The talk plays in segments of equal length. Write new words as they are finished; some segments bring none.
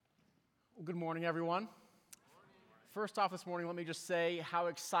Well, good morning, everyone. First off this morning, let me just say how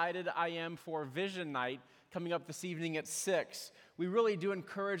excited I am for Vision Night coming up this evening at 6. We really do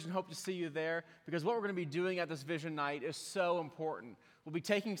encourage and hope to see you there because what we're going to be doing at this Vision Night is so important. We'll be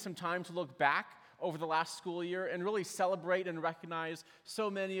taking some time to look back over the last school year and really celebrate and recognize so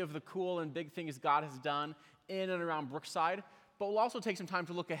many of the cool and big things God has done in and around Brookside. But we'll also take some time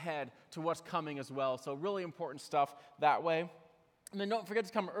to look ahead to what's coming as well. So really important stuff that way. And then don't forget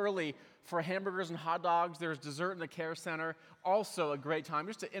to come early for hamburgers and hot dogs. There's dessert in the care center. Also a great time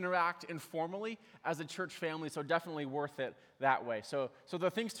just to interact informally as a church family, so definitely worth it that way. So the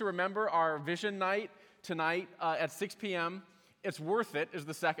things to remember are Vision Night tonight at 6 p.m. It's worth it is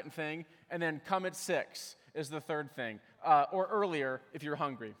the second thing, and then come at 6 is the third thing, or earlier if you're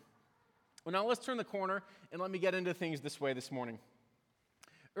hungry. Well, now let's turn the corner and let me get into things this way this morning.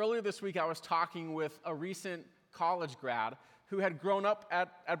 Earlier this week, I was talking with a recent college grad who had grown up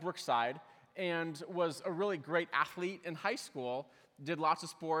at Brookside and was a really great athlete in high school, did lots of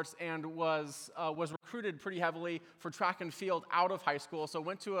sports, and was recruited pretty heavily for track and field out of high school. So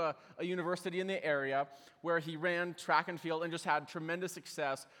went to a university in the area where he ran track and field and just had tremendous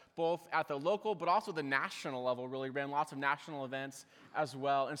success, both at the local but also the national level, really ran lots of national events as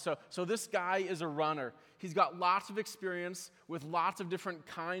well. And so this guy is a runner. He's got lots of experience with lots of different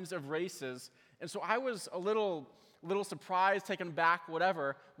kinds of races. And so I was a little surprised, taken back,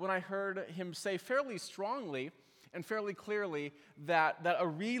 whatever, when I heard him say fairly strongly and fairly clearly that a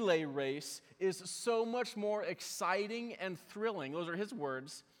relay race is so much more exciting and thrilling, those are his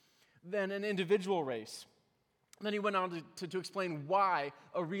words, than an individual race. And then he went on to explain why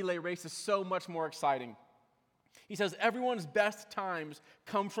a relay race is so much more exciting. He says, everyone's best times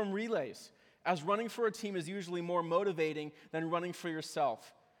come from relays, as running for a team is usually more motivating than running for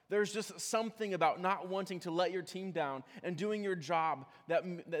yourself. There's just something about not wanting to let your team down and doing your job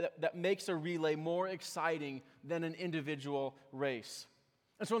that makes a relay more exciting than an individual race.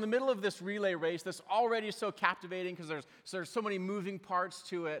 And so in the middle of this relay race, that's already so captivating because there's so many moving parts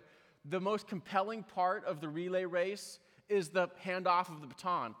to it, the most compelling part of the relay race is the handoff of the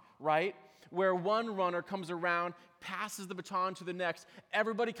baton, right? Where one runner comes around, passes the baton to the next.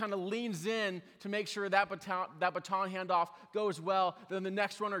 Everybody kind of leans in to make sure that baton handoff goes well. Then the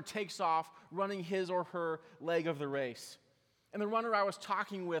next runner takes off, running his or her leg of the race. And the runner I was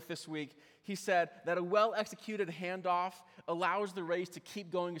talking with this week, he said that a well-executed handoff allows the race to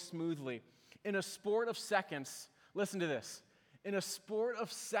keep going smoothly. In a sport of seconds, listen to this. In a sport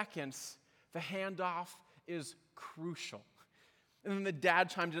of seconds, the handoff is crucial. And then the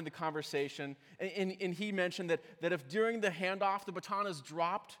dad chimed into the conversation, and he mentioned that if during the handoff the baton is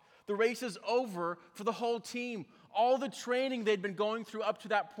dropped, the race is over for the whole team. All the training they'd been going through up to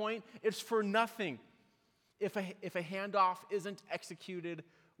that point, it's for nothing if a handoff isn't executed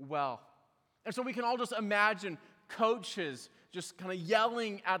well. And so we can all just imagine coaches just kind of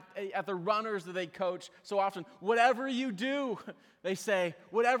yelling at the runners that they coach so often, whatever you do, they say,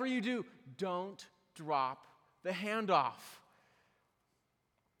 whatever you do, don't drop the handoff.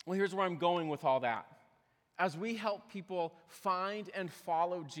 Well, here's where I'm going with all that. As we help people find and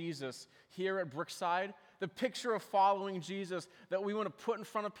follow Jesus here at Brookside, the picture of following Jesus that we want to put in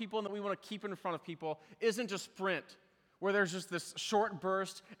front of people and that we want to keep in front of people isn't a sprint where there's just this short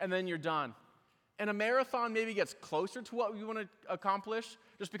burst and then you're done. And a marathon maybe gets closer to what we want to accomplish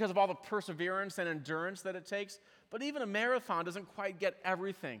just because of all the perseverance and endurance that it takes, but even a marathon doesn't quite get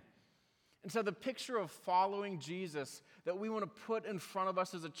everything. And so the picture of following Jesus that we want to put in front of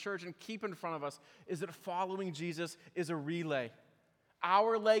us as a church and keep in front of us is that following Jesus is a relay.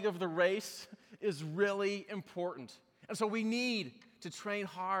 Our leg of the race is really important. And so we need to train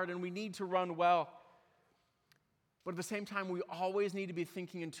hard and we need to run well. But at the same time, we always need to be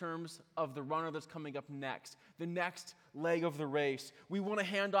thinking in terms of the runner that's coming up next, the next leg of the race. We want to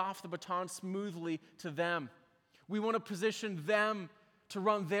hand off the baton smoothly to them. We want to position them to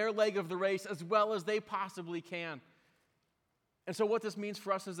run their leg of the race as well as they possibly can. And so what this means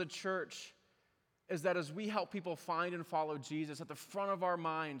for us as a church is that as we help people find and follow Jesus, at the front of our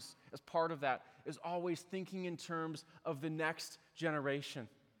minds, as part of that, is always thinking in terms of the next generation.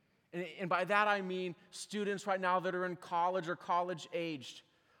 And by that I mean students right now that are in college or college-aged,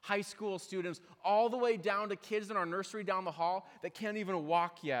 high school students, all the way down to kids in our nursery down the hall that can't even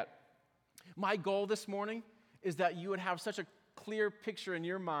walk yet. My goal this morning is that you would have such a clear picture in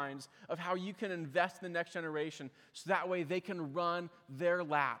your minds of how you can invest in the next generation so that way they can run their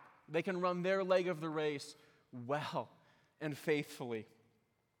lap. They can run their leg of the race well and faithfully.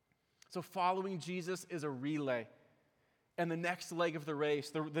 So following Jesus is a relay. And the next leg of the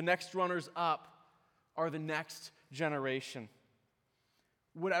race, the next runners up are the next generation.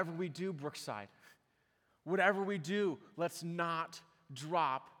 whatever we do, Brookside, whatever we do, let's not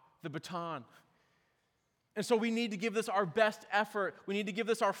drop the baton. And so we need to give this our best effort. We need to give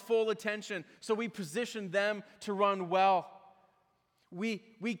this our full attention so we position them to run well. We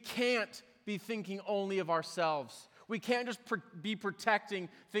can't be thinking only of ourselves. We can't just be protecting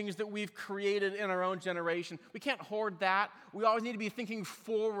things that we've created in our own generation. We can't hoard that. We always need to be thinking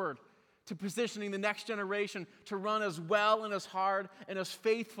forward to positioning the next generation to run as well and as hard and as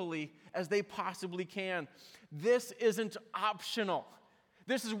faithfully as they possibly can. This isn't optional.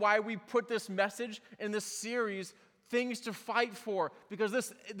 This is why we put this message in this series, Things to Fight For, because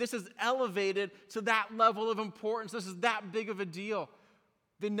this is elevated to that level of importance. This is that big of a deal.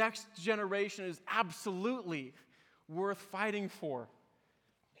 The next generation is absolutely worth fighting for.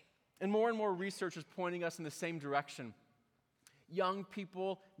 And more research is pointing us in the same direction. Young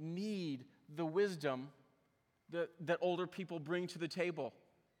people need the wisdom that older people bring to the table.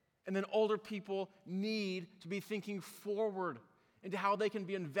 And then older people need to be thinking forward into how they can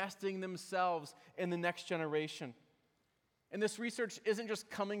be investing themselves in the next generation. And this research isn't just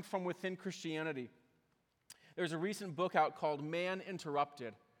coming from within Christianity. There's a recent book out called Man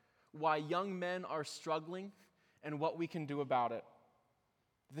Interrupted: Why Young Men Are Struggling and What We Can Do About It.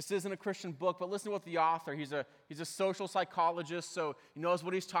 This isn't a Christian book, but listen to what the author, he's a social psychologist, so he knows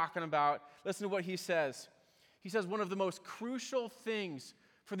what he's talking about. Listen to what he says. He says one of the most crucial things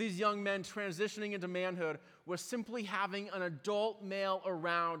for these young men transitioning into manhood was simply having an adult male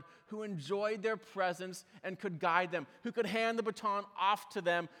around who enjoyed their presence and could guide them, who could hand the baton off to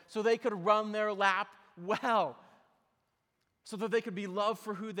them so they could run their lap well, so that they could be loved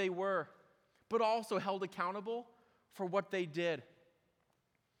for who they were, but also held accountable for what they did.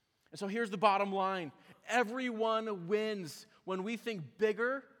 And so here's the bottom line. Everyone wins when we think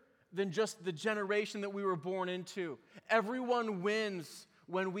bigger than just the generation that we were born into. Everyone wins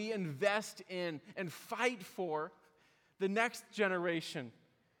when we invest in and fight for the next generation.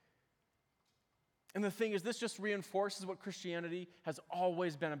 And the thing is, this just reinforces what Christianity has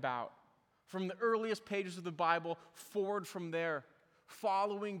always been about. From the earliest pages of the Bible forward from there,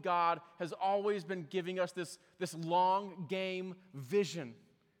 following God has always been giving us this long game vision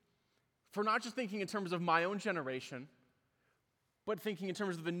for not just thinking in terms of my own generation, but thinking in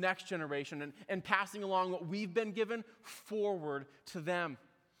terms of the next generation and passing along what we've been given forward to them.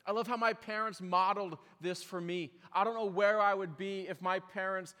 I love how my parents modeled this for me. I don't know where I would be if my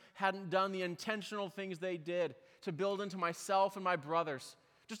parents hadn't done the intentional things they did to build into myself and my brothers,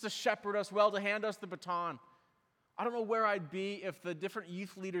 just to shepherd us well, to hand us the baton. I don't know where I'd be if the different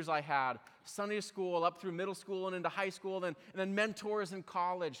youth leaders I had, Sunday school up through middle school and into high school, and then mentors in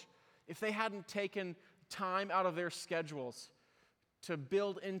college, if they hadn't taken time out of their schedules to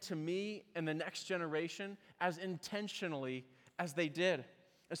build into me and the next generation as intentionally as they did.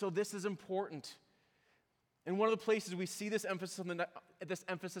 And so this is important. And one of the places we see this emphasis on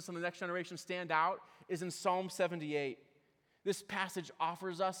the next generation stand out is in Psalm 78. This passage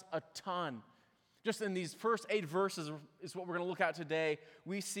offers us a ton. Just in these first 8 verses is what we're going to look at today.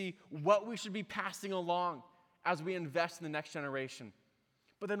 We see what we should be passing along as we invest in the next generation.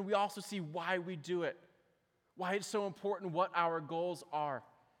 But then we also see why we do it, why it's so important, what our goals are.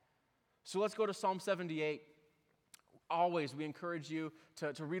 So let's go to Psalm 78. Always, we encourage you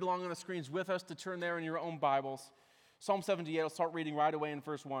to read along on the screens with us, to turn there in your own Bibles. Psalm 78, I'll start reading right away in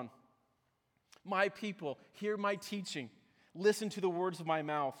verse 1. My people, hear my teaching. Listen to the words of my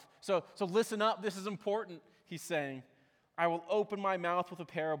mouth. So listen up, this is important, he's saying. I will open my mouth with a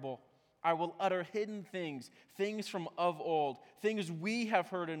parable. I will utter hidden things from of old, things we have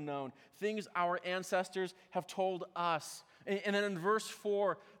heard and known, things our ancestors have told us. And then in verse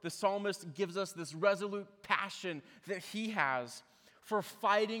 4, the psalmist gives us this resolute passion that he has for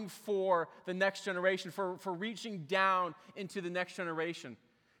fighting for the next generation, for reaching down into the next generation.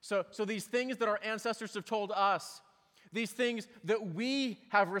 So these things that our ancestors have told us, these things that we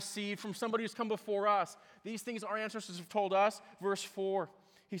have received from somebody who's come before us, these things our ancestors have told us, verse 4,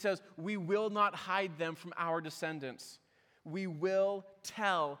 he says, we will not hide them from our descendants. We will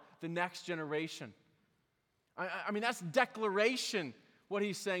tell the next generation. I mean, that's declaration, what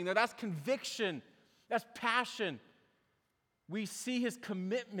he's saying there. That's conviction. That's passion. We see his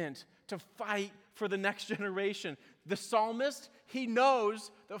commitment to fight for the next generation. The psalmist, he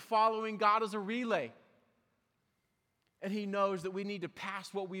knows that following God is a relay. And he knows that we need to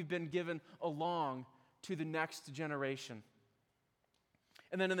pass what we've been given along to the next generation.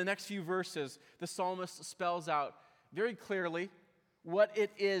 And then in the next few verses, the psalmist spells out very clearly what it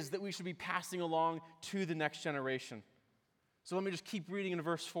is that we should be passing along to the next generation. So let me just keep reading in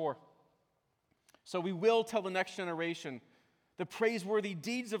verse 4. So we will tell the next generation the praiseworthy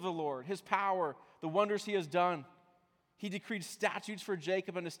deeds of the Lord, his power, the wonders he has done. He decreed statutes for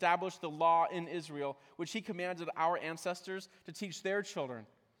Jacob and established the law in Israel, which he commanded our ancestors to teach their children,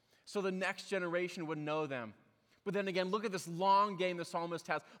 so the next generation would know them. But then again, look at this long game the psalmist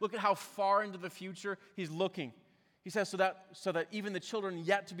has. Look at how far into the future he's looking. He says, so that even the children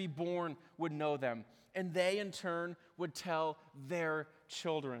yet to be born would know them, and they in turn would tell their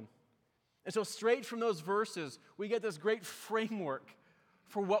children. And so straight from those verses, we get this great framework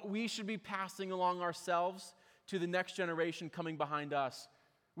for what we should be passing along ourselves to the next generation coming behind us.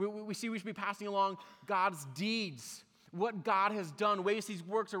 We see we should be passing along God's deeds, what God has done, ways he's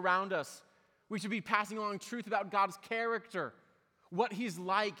worked around us. We should be passing along truth about God's character, what he's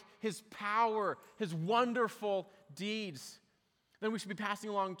like, his power, his wonderful deeds. Then we should be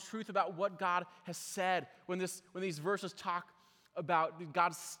passing along truth about what God has said. When these verses talk about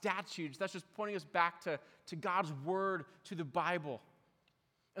God's statutes, that's just pointing us back to God's word, to the Bible.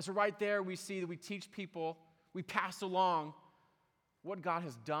 And so right there we see that we teach people, we pass along what God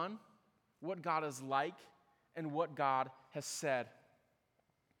has done, what God is like, and what God has said.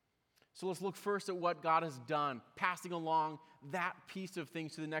 So let's look first at what God has done, passing along that piece of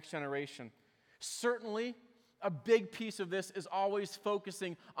things to the next generation. Certainly, a big piece of this is always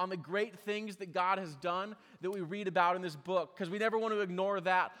focusing on the great things that God has done that we read about in this book, because we never want to ignore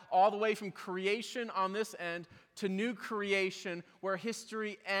that, all the way from creation on this end to new creation where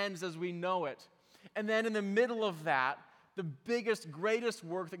history ends as we know it. And then in the middle of that, the biggest, greatest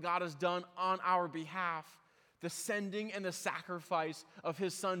work that God has done on our behalf, the sending and the sacrifice of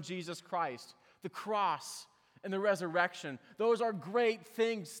his son, Jesus Christ, the cross and the resurrection. Those are great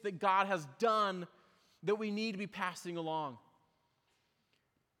things that God has done that we need to be passing along.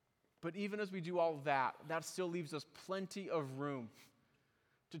 But even as we do all of that, that still leaves us plenty of room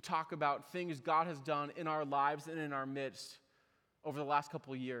to talk about things God has done in our lives and in our midst over the last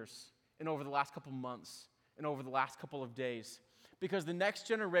couple of years, and over the last couple of months, and over the last couple of days. Because the next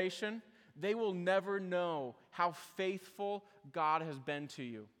generation, they will never know how faithful God has been to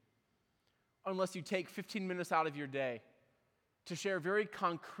you unless you take 15 minutes out of your day to share very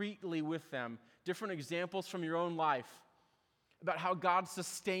concretely with them different examples from your own life about how God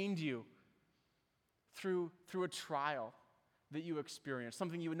sustained you through a trial that you experienced,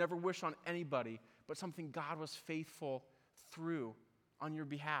 something you would never wish on anybody, but something God was faithful through on your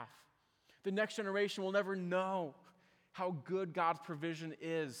behalf. The next generation will never know how good God's provision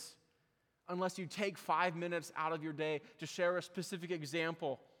is unless you take 5 minutes out of your day to share a specific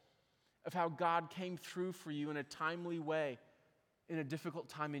example of how God came through for you in a timely way in a difficult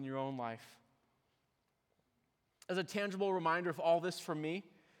time in your own life. As a tangible reminder of all this from me,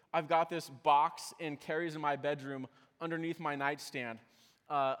 I've got this box in Carrie's in my bedroom underneath my nightstand.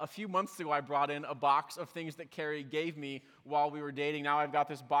 A few months ago, I brought in a box of things that Carrie gave me while we were dating. Now I've got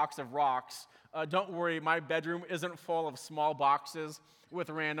this box of rocks. Don't worry, my bedroom isn't full of small boxes with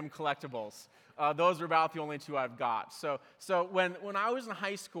random collectibles. Those are about the only two I've got. So when I was in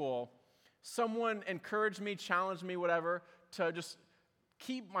high school, someone encouraged me, challenged me, whatever, to just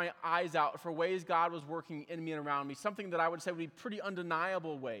keep my eyes out for ways God was working in me and around me, something that I would say would be pretty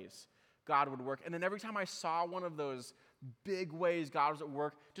undeniable ways God would work. And then every time I saw one of those big ways God was at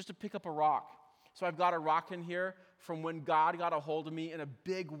work, just to pick up a rock. So I've got a rock in here from when God got a hold of me in a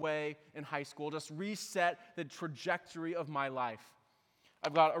big way in high school, just reset the trajectory of my life.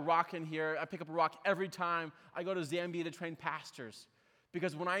 I've got a rock in here. I pick up a rock every time I go to Zambia to train pastors.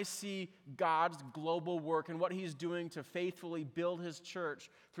 Because when I see God's global work and what he's doing to faithfully build his church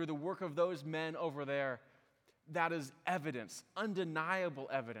through the work of those men over there, that is evidence, undeniable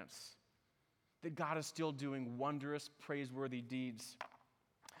evidence, that God is still doing wondrous, praiseworthy deeds.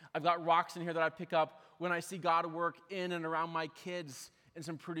 I've got rocks in here that I pick up when I see God work in and around my kids in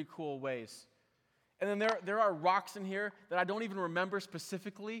some pretty cool ways. And then there are rocks in here that I don't even remember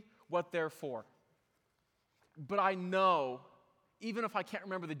specifically what they're for. But I know, even if I can't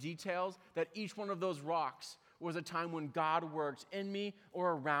remember the details, that each one of those rocks was a time when God worked in me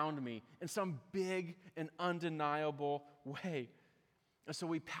or around me in some big and undeniable way. And so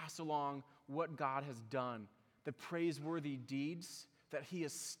we pass along what God has done, the praiseworthy deeds that he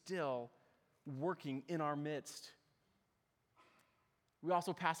is still working in our midst. We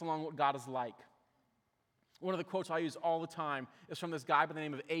also pass along what God is like. One of the quotes I use all the time is from this guy by the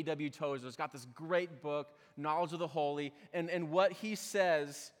name of A.W. Tozer. He's got this great book, Knowledge of the Holy, and what he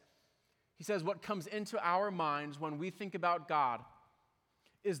says what comes into our minds when we think about God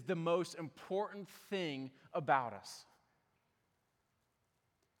is the most important thing about us.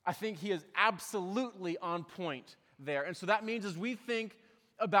 I think he is absolutely on point there. And so that means as we think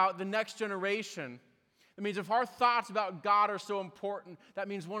about the next generation, It means if our thoughts about God are so important, that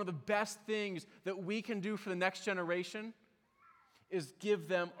means one of the best things that we can do for the next generation is give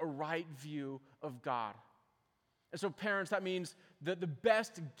them a right view of God. And so parents, that means that the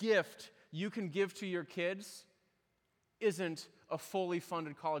best gift you can give to your kids isn't a fully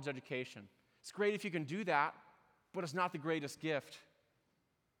funded college education. It's great if you can do that, but it's not the greatest gift.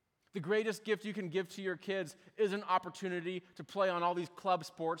 The greatest gift you can give to your kids is an opportunity to play on all these club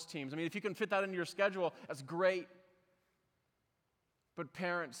sports teams. I mean, if you can fit that into your schedule, that's great. But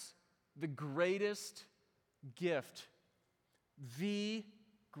parents, the greatest gift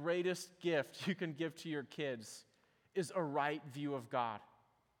you can give to your kids is a right view of God.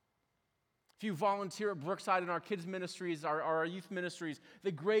 If you volunteer at Brookside in our kids' ministries, our youth ministries,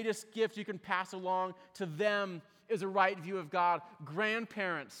 the greatest gift you can pass along to them is a right view of God.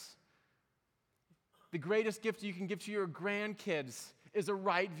 Grandparents, the greatest gift you can give to your grandkids is a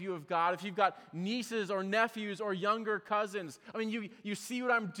right view of God. If you've got nieces or nephews or younger cousins, I mean, you see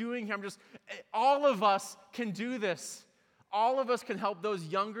what I'm doing here. All of us can do this. All of us can help those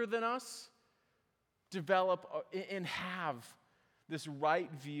younger than us develop and have this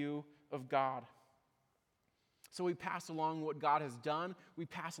right view of God. So we pass along what God has done, we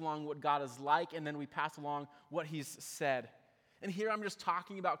pass along what God is like, and then we pass along what He's said. And here I'm just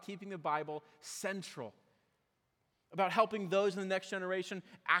talking about keeping the Bible central, about helping those in the next generation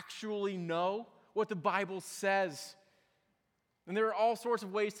actually know what the Bible says. And there are all sorts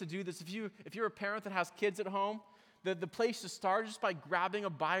of ways to do this. If you're a parent that has kids at home, the place to start is just by grabbing a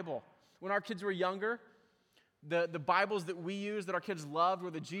Bible. When our kids were younger, the Bibles that we used that our kids loved were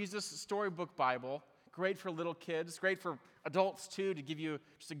the Jesus Storybook Bible. Great for little kids, great for adults too, to give you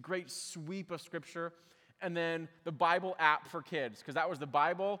just a great sweep of Scripture. And then the Bible app for kids, because that was the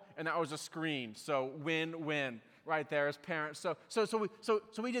Bible and that was a screen. So win-win right there as parents. So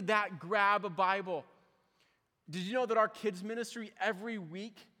we did that, grab a Bible. Did you know that our kids ministry every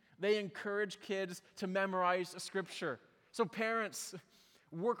week, they encourage kids to memorize Scripture? So parents,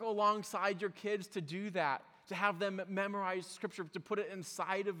 work alongside your kids to do that, to have them memorize Scripture, to put it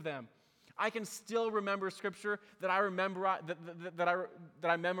inside of them. I can still remember Scripture that I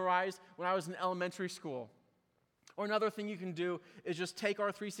memorized when I was in elementary school. Or another thing you can do is just take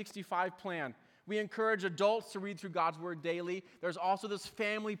our 365 plan. We encourage adults to read through God's Word daily. There's also this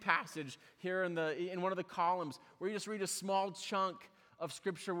family passage here in one of the columns where you just read a small chunk of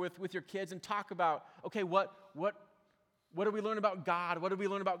Scripture with your kids and talk about, okay, what do we learn about God? What do we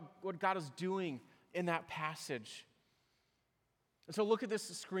learn about what God is doing in that passage? And so look at this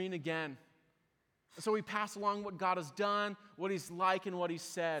screen again. So we pass along what God has done, what He's like, and what He's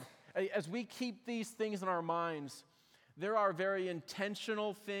said. As we keep these things in our minds, there are very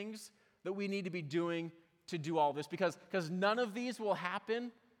intentional things that we need to be doing to do all this, because none of these will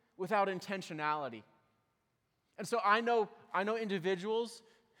happen without intentionality. And so I know individuals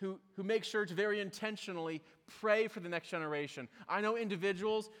who make sure to very intentionally pray for the next generation. I know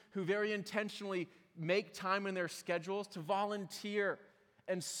individuals who very intentionally make time in their schedules to volunteer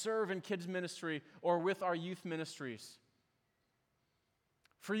and serve in kids ministry or with our youth ministries.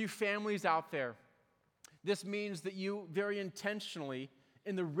 For you families out there, this means that you very intentionally,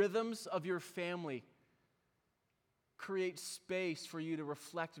 in the rhythms of your family, create space for you to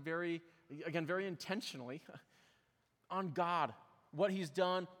reflect very intentionally on God, what He's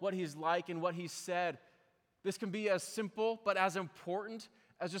done, what He's like, and what He's said. This can be as simple but as important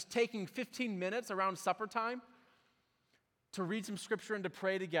as just taking 15 minutes around supper time to read some Scripture and to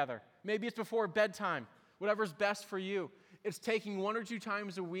pray together. Maybe it's before bedtime, whatever's best for you. It's taking 1 or 2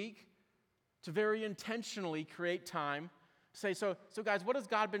 times a week to very intentionally create time. Say, so guys, what has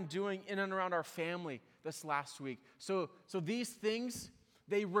God been doing in and around our family this last week? So these things,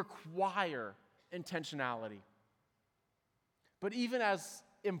 they require intentionality. But even as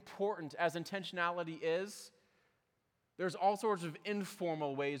important as intentionality is, there's all sorts of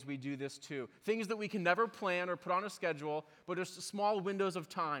informal ways we do this too. Things that we can never plan or put on a schedule, but just small windows of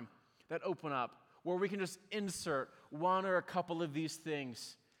time that open up where we can just insert one or a couple of these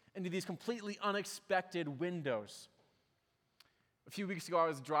things into these completely unexpected windows. A few weeks ago, I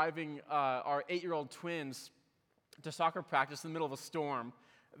was driving our 8-year-old twins to soccer practice in the middle of a storm.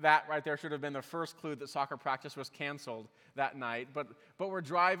 That right there should have been the first clue that soccer practice was canceled that night. But we're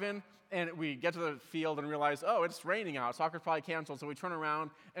driving, and we get to the field and realize, oh, it's raining out. Soccer's probably canceled. So we turn around,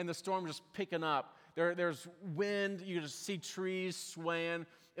 and the storm's just picking up. There's wind. You just see trees swaying.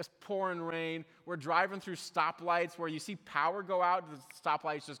 It's pouring rain. We're driving through stoplights where you see power go out. The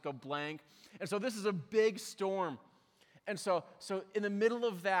stoplights just go blank. And so this is a big storm. And so in the middle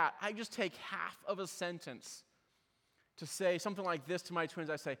of that, I just take half of a sentence to say something like this to my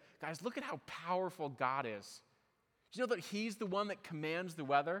twins. I say, guys, look at how powerful God is. Do you know that He's the one that commands the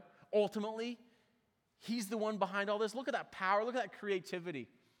weather? Ultimately, He's the one behind all this. Look at that power. Look at that creativity.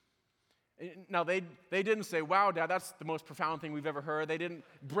 Now, they didn't say, wow, Dad, that's the most profound thing we've ever heard. They didn't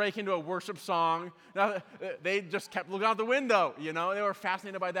break into a worship song. No, they just kept looking out the window, you know. They were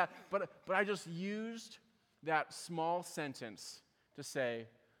fascinated by that. But I just used that small sentence to say,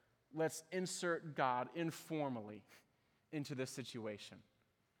 let's insert God informally into this situation.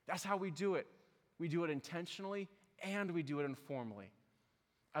 That's how we do it. We do it intentionally and we do it informally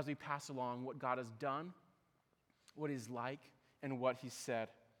as we pass along what God has done, what He's like, and what He's said.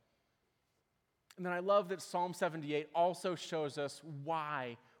 And then I love that Psalm 78 also shows us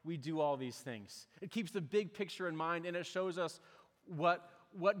why we do all these things. It keeps the big picture in mind, and it shows us what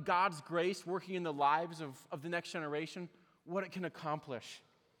God's grace working in the lives of the next generation, what it can accomplish.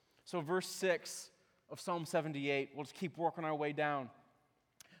 So verse 6 of Psalm 78, we'll just keep working our way down.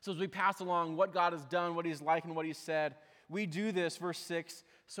 So as we pass along what God has done, what He's like, and what He's said, we do this, verse 6,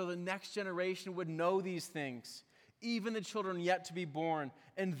 so the next generation would know these things, even the children yet to be born,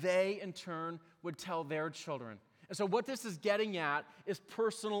 and they, in turn, would tell their children. And so what this is getting at is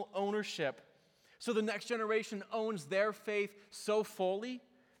personal ownership. So the next generation owns their faith so fully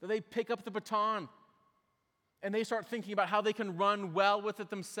that they pick up the baton, and they start thinking about how they can run well with it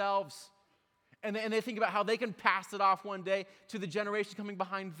themselves. And they think about how they can pass it off one day to the generation coming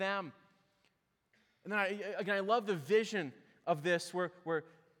behind them. And then I love the vision of this where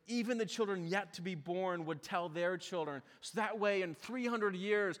even the children yet to be born would tell their children. So that way in 300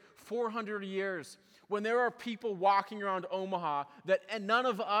 years, 400 years, when there are people walking around Omaha that none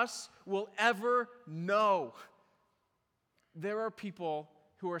of us will ever know, there are people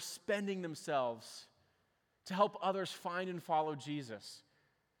who are spending themselves to help others find and follow Jesus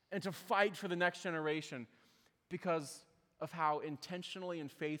and to fight for the next generation because of how intentionally and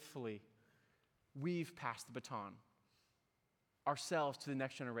faithfully we've passed the baton ourselves to the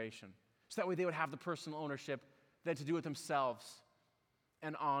next generation. So that way they would have the personal ownership then to do it themselves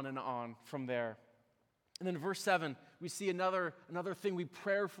and on from there. And then in verse 7, we see another thing we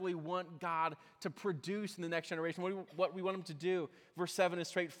prayerfully want God to produce in the next generation, what we want Him to do. Verse 7 is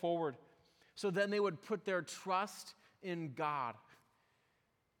straightforward. So then they would put their trust in God,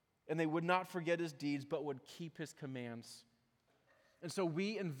 and they would not forget His deeds, but would keep His commands. And so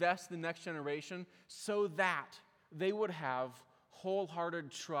we invest in the next generation so that they would have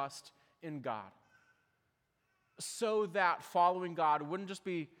wholehearted trust in God. So that following God wouldn't just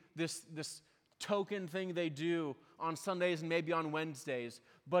be this token thing they do on Sundays and maybe on Wednesdays,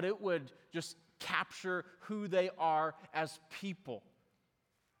 but it would just capture who they are as people.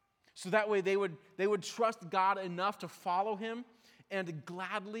 So that way they would trust God enough to follow Him and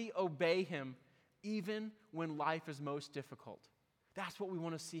gladly obey Him even when life is most difficult. That's what we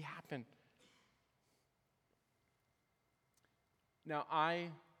want to see happen. Now,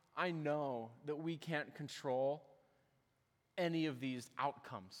 I know that we can't control any of these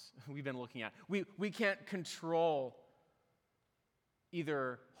outcomes we've been looking at. We can't control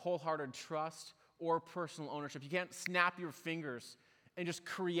either wholehearted trust or personal ownership. You can't snap your fingers and just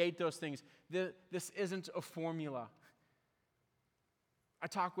create those things. This isn't a formula. I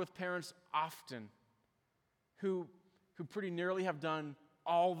talk with parents often who pretty nearly have done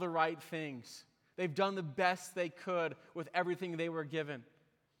all the right things. They've done the best they could with everything they were given.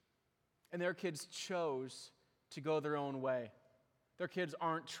 And their kids chose to go their own way. Their kids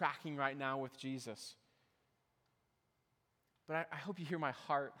aren't tracking right now with Jesus. But I hope you hear my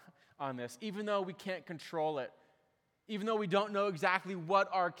heart on this. Even though we can't control it, even though we don't know exactly what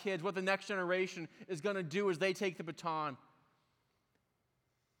our kids, what the next generation is going to do as they take the baton,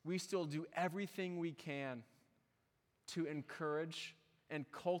 we still do everything we can to encourage and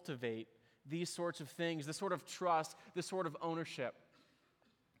cultivate these sorts of things, this sort of trust, this sort of ownership.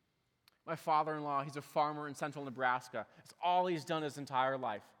 My father-in-law, he's a farmer in central Nebraska. It's all he's done his entire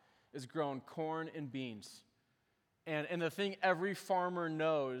life is grown corn and beans. And the thing every farmer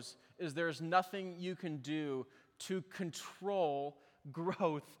knows is there's nothing you can do to control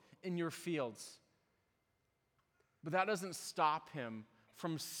growth in your fields. But that doesn't stop him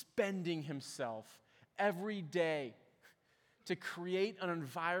from spending himself every day to create an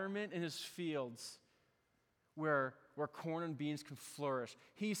environment in his fields where corn and beans can flourish.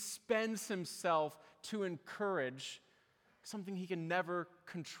 He spends himself to encourage something he can never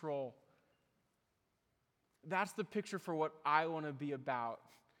control. That's the picture for what I want to be about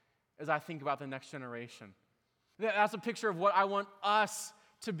as I think about the next generation. That's a picture of what I want us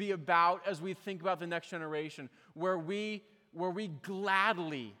to be about as we think about the next generation, where we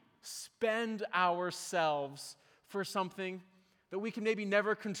gladly spend ourselves for something that we can maybe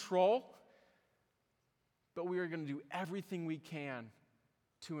never control, but we are going to do everything we can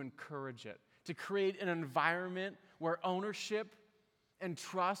to encourage it, to create an environment where ownership and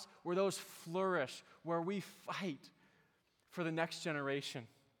trust, where those flourish, where we fight for the next generation.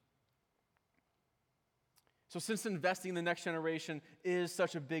 So since investing in the next generation is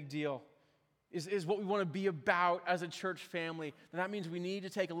such a big deal, is what we want to be about as a church family, then that means we need to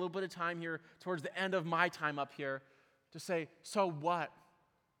take a little bit of time here towards the end of my time up here to say, so what?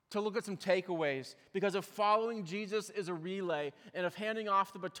 To look at some takeaways. Because if following Jesus is a relay, and if handing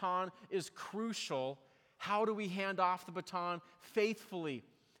off the baton is crucial, how do we hand off the baton faithfully?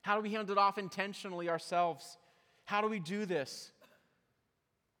 How do we hand it off intentionally ourselves? How do we do this?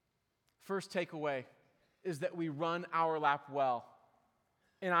 First takeaway is that we run our lap well.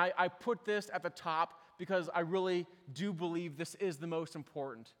 And I put this at the top because I really do believe this is the most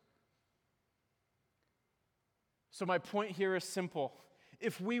important. So my point here is simple.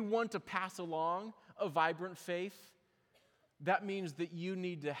 If we want to pass along a vibrant faith, that means that you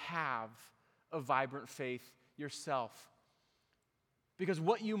need to have a vibrant faith yourself. Because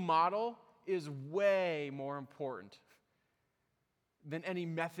what you model is way more important than any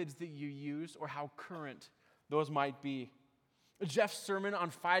methods that you use or how current those might be. Jeff's sermon on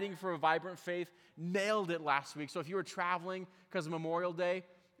fighting for a vibrant faith nailed it last week. So if you were traveling because of Memorial Day,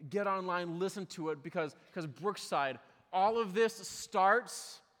 get online, listen to it, because Brookside, all of this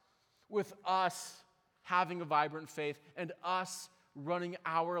starts with us having a vibrant faith and us running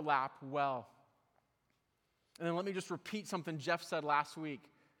our lap well. And then let me just repeat something Jeff said last week.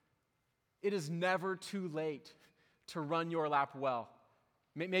 It is never too late to run your lap well.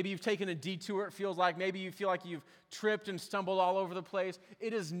 Maybe you've taken a detour, it feels like. Maybe you feel like you've tripped and stumbled all over the place.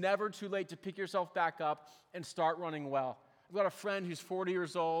 It is never too late to pick yourself back up and start running well. I've got a friend who's 40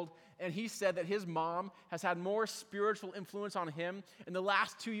 years old, and he said that his mom has had more spiritual influence on him in the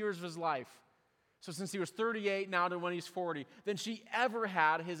last 2 years of his life. So since he was 38 now to when he's 40, than she ever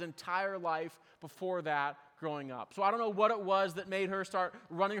had his entire life before that growing up. So I don't know what it was that made her start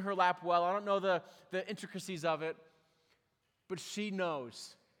running her lap well. I don't know the intricacies of it. But she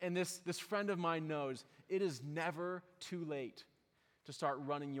knows, and this friend of mine knows, it is never too late to start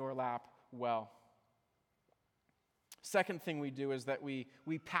running your lap well. Second thing we do is that we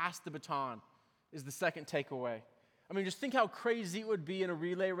pass the baton, is the second takeaway. I mean, just think how crazy it would be in a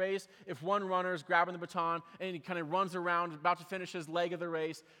relay race if one runner is grabbing the baton and he kind of runs around, about to finish his leg of the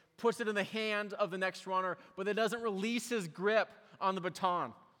race, puts it in the hand of the next runner, but then doesn't release his grip on the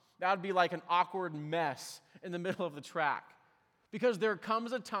baton. That would be like an awkward mess in the middle of the track. Because there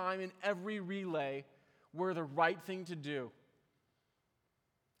comes a time in every relay where the right thing to do,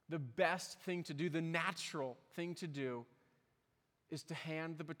 the best thing to do, the natural thing to do, is to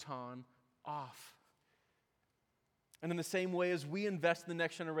hand the baton off. And in the same way as we invest in the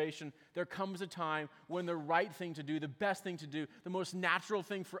next generation, there comes a time when the right thing to do, the best thing to do, the most natural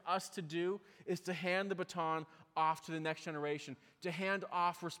thing for us to do is to hand the baton off to the next generation, to hand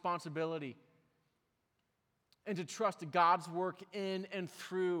off responsibility, and to trust God's work in and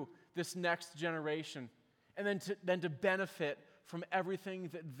through this next generation, and then to benefit from everything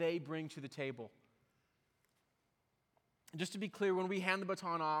that they bring to the table. And just to be clear, when we hand the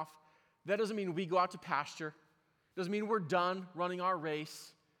baton off, that doesn't mean we go out to pasture. It doesn't mean we're done running our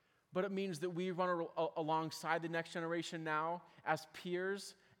race, but it means that we run alongside the next generation now as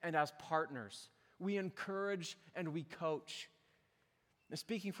peers and as partners. We encourage and we coach. And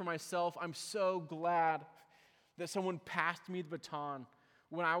speaking for myself, I'm so glad that someone passed me the baton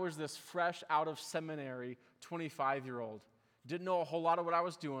when I was this fresh out of seminary 25-year-old. Didn't know a whole lot of what I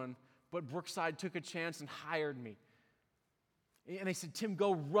was doing, but Brookside took a chance and hired me. And they said, Tim,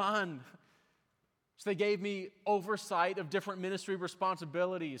 go run. So they gave me oversight of different ministry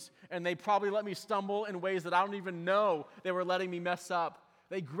responsibilities, and they probably let me stumble in ways that I don't even know they were letting me mess up.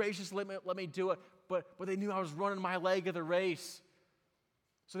 They graciously let me do it, but they knew I was running my leg of the race.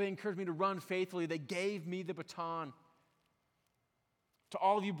 So they encouraged me to run faithfully. They gave me the baton. To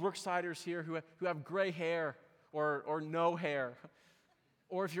all of you Brooksiders here who have gray hair or no hair,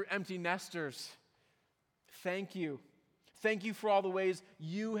 or if you're empty nesters, thank you. Thank you for all the ways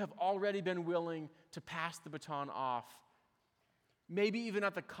you have already been willing to pass the baton off. Maybe even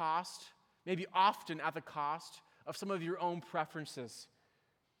at the cost, maybe often at the cost of some of your own preferences,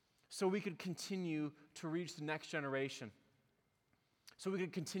 so we could continue to reach the next generation. So we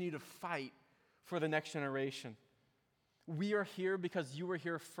could continue to fight for the next generation. We are here because you were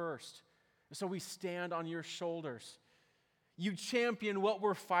here first. So we stand on your shoulders. You champion what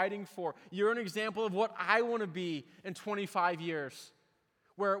we're fighting for. You're an example of what I want to be in 25 years.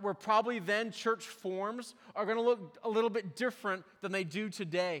 where probably then church forms are going to look a little bit different than they do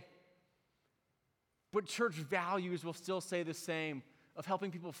today. But church values will still stay the same, of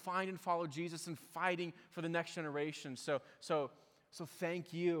helping people find and follow Jesus and fighting for the next generation. So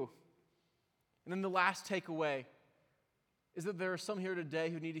thank you. And then the last takeaway is that there are some here today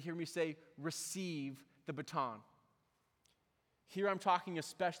who need to hear me say, receive the baton. Here I'm talking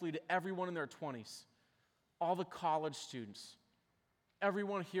especially to everyone in their 20s, all the college students,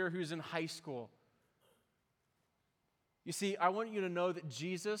 everyone here who's in high school. You see, I want you to know that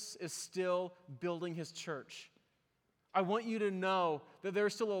Jesus is still building his church. I want you to know that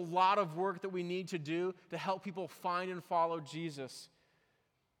there's still a lot of work that we need to do to help people find and follow Jesus.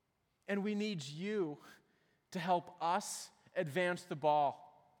 And we need you to help us advance the ball.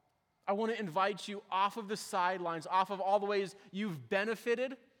 I want to invite you off of the sidelines, off of all the ways you've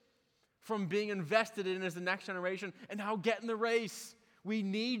benefited from being invested in as the next generation, and now get in the race. We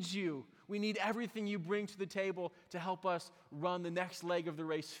need you. We need everything you bring to the table to help us run the next leg of the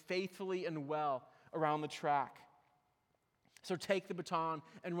race faithfully and well around the track. So take the baton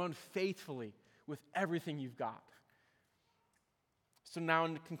and run faithfully with everything you've got. So now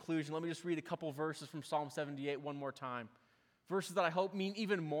in conclusion, let me just read a couple verses from Psalm 78 one more time. Verses that I hope mean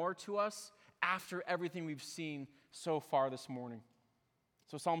even more to us after everything we've seen so far this morning.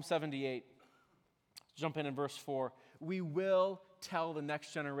 So Psalm 78, jump in verse 4. We will tell the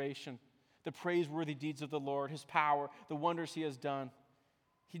next generation the praiseworthy deeds of the Lord, his power, the wonders he has done.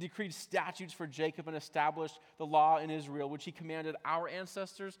 He decreed statutes for Jacob and established the law in Israel, which he commanded our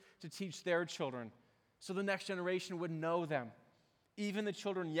ancestors to teach their children, so the next generation would know them, even the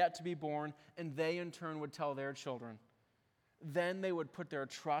children yet to be born, and they in turn would tell their children. Then they would put their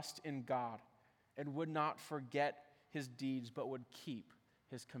trust in God and would not forget his deeds, but would keep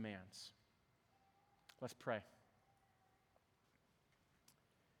his commands. Let's pray.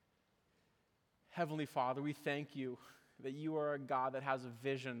 Heavenly Father, we thank you that you are a God that has a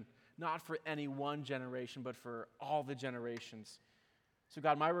vision, not for any one generation, but for all the generations. So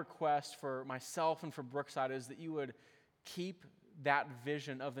God, my request for myself and for Brookside is that you would keep that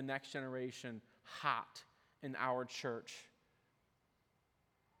vision of the next generation hot in our church.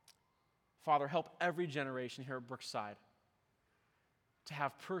 Father, help every generation here at Brookside to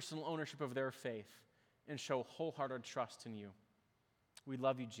have personal ownership of their faith and show wholehearted trust in you. We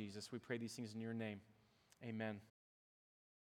love you, Jesus. We pray these things in your name. Amen.